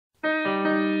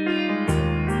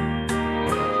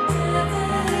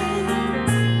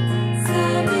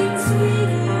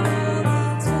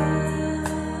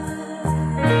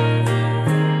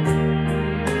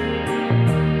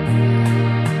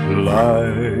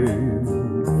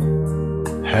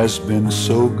has been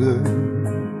so good,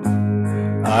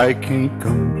 I can't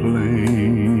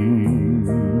complain.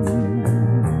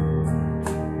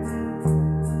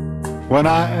 When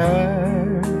I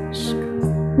ask,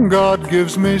 God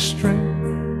gives me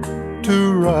strength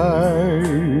to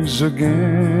rise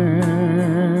again.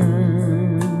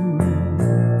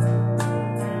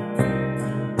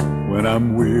 When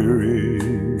I'm weary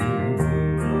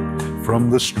from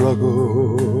the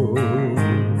struggle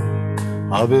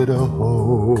of it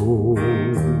all,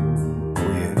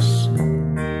 yes.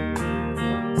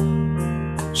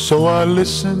 So I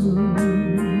listen,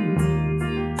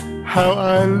 how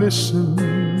I listen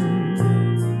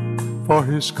for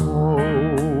His call.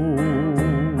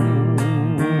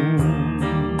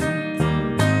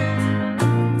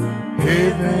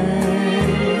 Heaven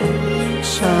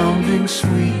sounding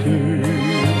sweeter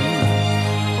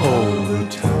all the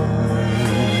time.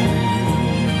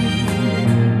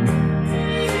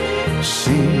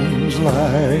 Seems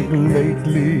like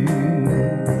lately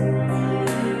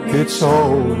it's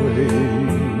always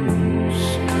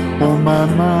on my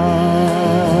mind.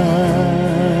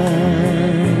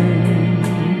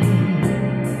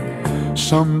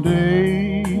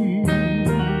 Someday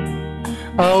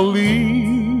I'll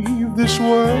leave this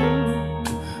world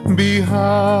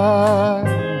behind.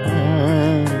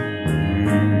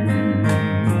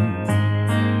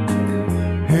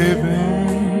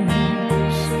 Heaven's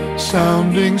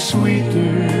sounding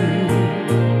sweeter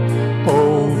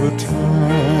all the time.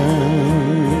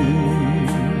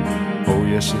 Oh,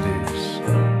 yes, it is.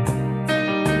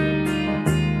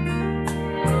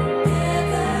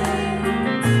 Heaven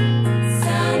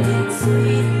sounding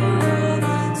sweeter all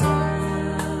the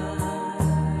time.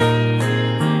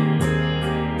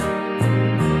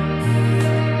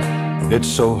 It's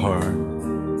so hard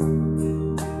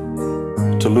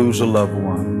to lose a loved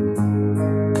one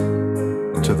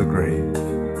to the grave.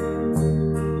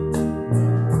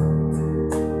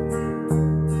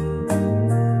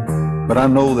 But I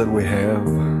know that we have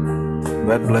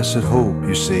that blessed hope,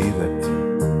 you see,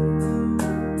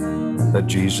 that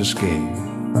Jesus gave.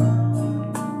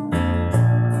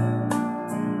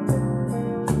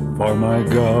 For my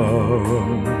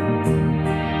God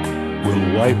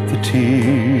will wipe the tears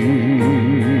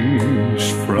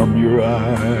from your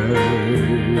eyes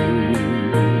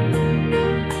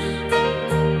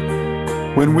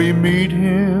when we meet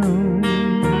Him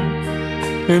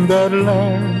in that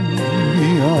land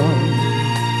beyond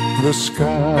the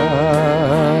skies.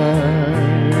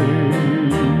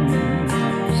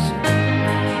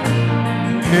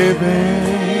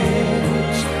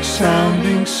 Heaven's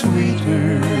sounding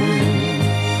sweeter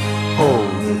all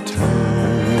the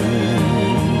time.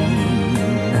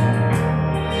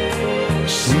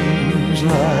 Seems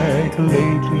like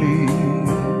lately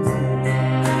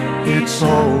it's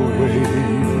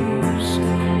always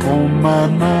on my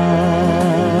mind.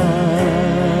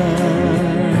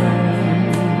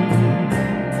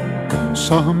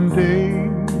 Someday,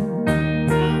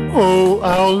 oh,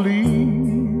 I'll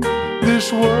leave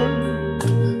this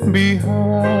world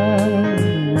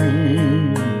behind.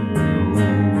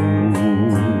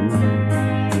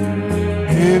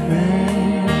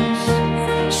 Heaven's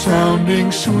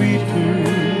sounding sweeter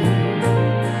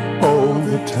all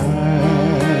the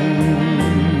time.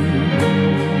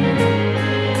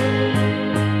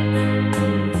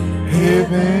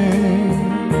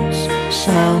 Heaven's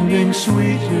sounding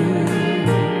sweeter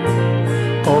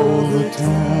all the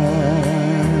time.